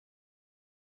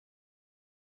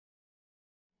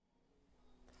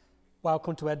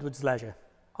Welcome to Edwards Leisure.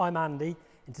 I'm Andy,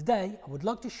 and today I would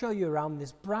like to show you around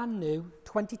this brand new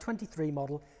 2023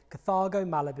 model Carthago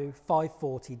Malibu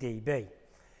 540DB.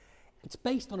 It's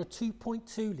based on a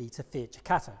 2.2 litre Fiat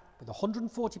Ducato with a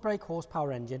 140 brake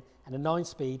horsepower engine and a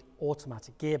 9-speed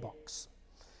automatic gearbox.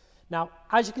 Now,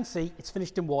 as you can see, it's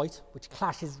finished in white, which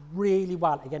clashes really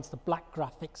well against the black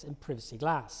graphics in privacy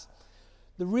glass.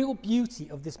 The real beauty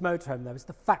of this motorhome, though, is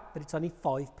the fact that it's only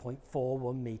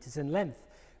 5.41 metres in length,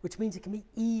 which means it can be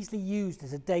easily used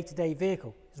as a day-to-day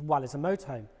vehicle as well as a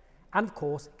motorhome. And of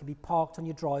course, it can be parked on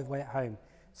your driveway at home,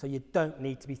 so you don't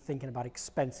need to be thinking about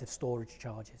expensive storage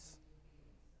charges.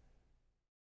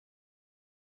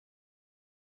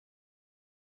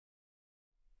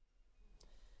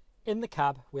 In the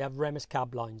cab, we have Remus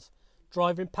cab lines,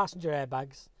 driver and passenger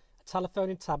airbags, a telephone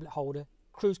and tablet holder,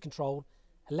 cruise control,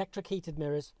 electric heated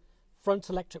mirrors, front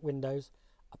electric windows,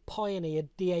 a Pioneer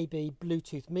DAB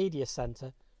Bluetooth media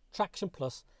centre, Traction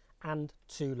Plus and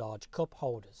 2 large cup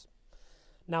holders.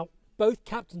 Now, both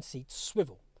captain seats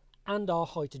swivel and are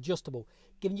height adjustable,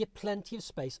 giving you plenty of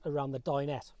space around the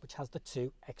dinette, which has the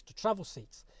 2 extra travel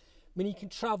seats, meaning you can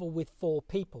travel with 4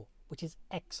 people, which is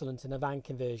excellent in a van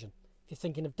conversion if you're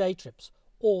thinking of day trips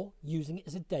or using it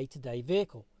as a day-to-day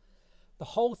vehicle. The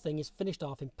whole thing is finished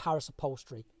off in Paris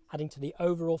upholstery, adding to the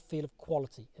overall feel of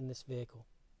quality in this vehicle.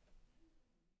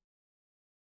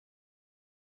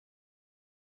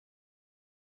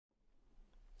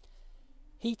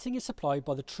 Heating is supplied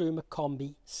by the Truma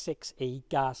Combi 6E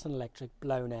gas and electric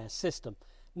blown air system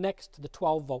next to the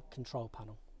 12-volt control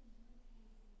panel.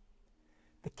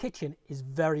 The kitchen is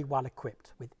very well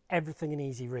equipped with everything in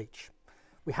easy reach.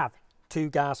 We have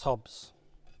 2 gas hobs,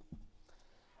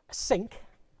 a sink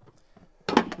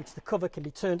which the cover can be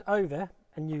turned over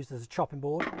and used as a chopping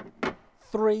board,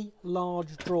 3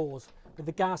 large drawers with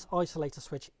the gas isolator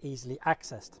switch easily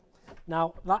accessed.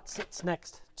 Now that sits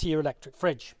next to your electric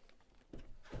fridge.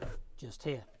 Just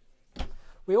here.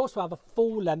 We also have a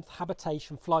full-length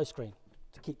habitation fly screen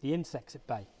to keep the insects at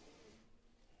bay.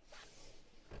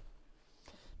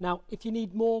 Now, if you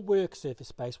need more work surface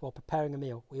space while preparing a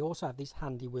meal, we also have these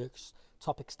handy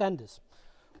worktop extenders.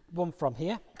 One from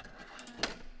here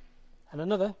and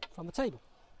another from the table.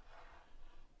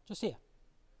 Just here.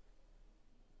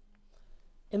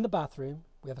 In the bathroom,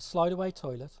 we have a slide-away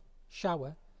toilet,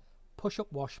 shower,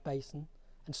 push-up wash basin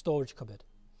and storage cupboard.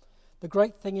 The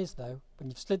great thing is, though, when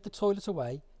you've slid the toilet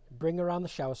away and bring around the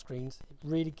shower screens, it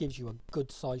really gives you a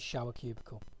good sized shower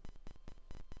cubicle.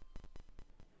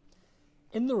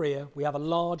 In the rear, we have a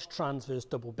large transverse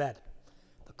double bed,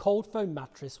 the cold foam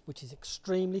mattress, which is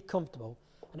extremely comfortable,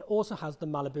 and it also has the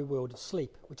Malibu World of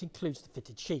Sleep, which includes the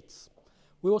fitted sheets.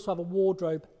 We also have a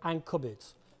wardrobe and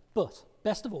cupboards, but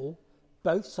best of all,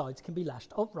 both sides can be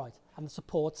lashed upright and the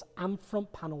supports and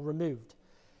front panel removed,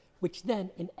 which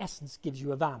then in essence gives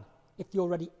you a van, if the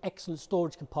already excellent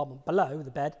storage compartment below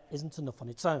the bed isn't enough on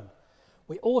its own.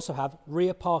 We also have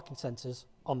rear parking sensors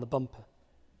on the bumper.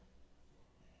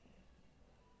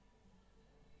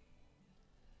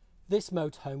 This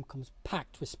motorhome comes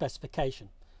packed with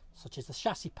specification, such as the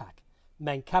chassis pack,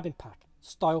 main cabin pack,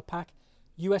 style pack,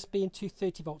 USB and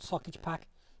 230-volt socket pack,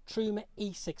 Truma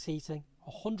E6 heating,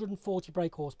 140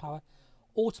 brake horsepower,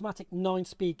 automatic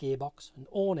 9-speed gearbox, an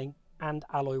awning and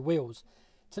alloy wheels,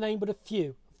 to name but a few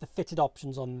of the fitted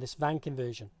options on this van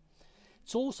conversion.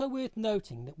 It's also worth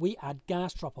noting that we add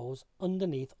gas drop holes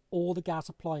underneath all the gas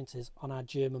appliances on our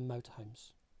German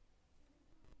motorhomes.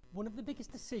 One of the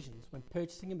biggest decisions when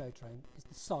purchasing a motorhome is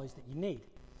the size that you need.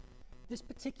 This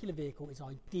particular vehicle is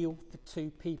ideal for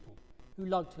 2 people who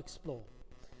like to explore,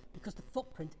 because the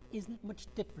footprint isn't much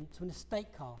different to an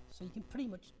estate car, so you can pretty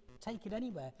much take it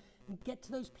anywhere and get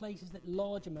to those places that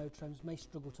larger motorhomes may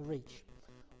struggle to reach.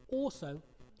 Also,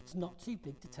 it's not too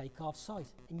big to take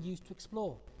off-site and use to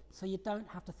explore, so you don't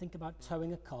have to think about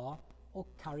towing a car or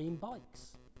carrying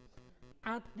bikes.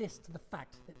 Add this to the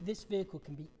fact that this vehicle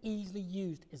can be easily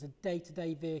used as a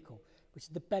day-to-day vehicle, which is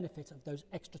the benefit of those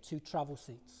extra 2 travel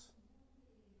seats.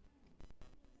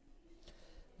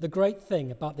 The great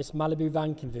thing about this Malibu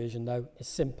van conversion, though, is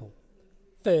simple.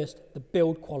 First, the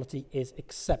build quality is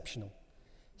exceptional.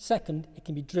 Second, it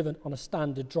can be driven on a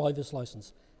standard driver's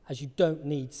license, as you don't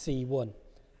need C1.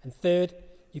 And third,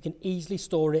 you can easily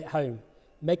store it at home,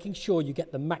 making sure you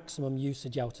get the maximum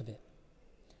usage out of it.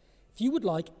 If you would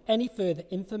like any further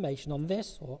information on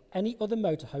this or any other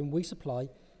motorhome we supply,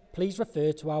 please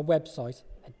refer to our website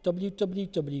at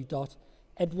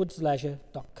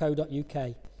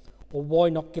www.edwardsleisure.co.uk, or why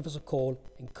not give us a call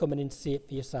and come in and see it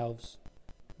for yourselves.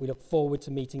 We look forward to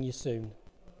meeting you soon.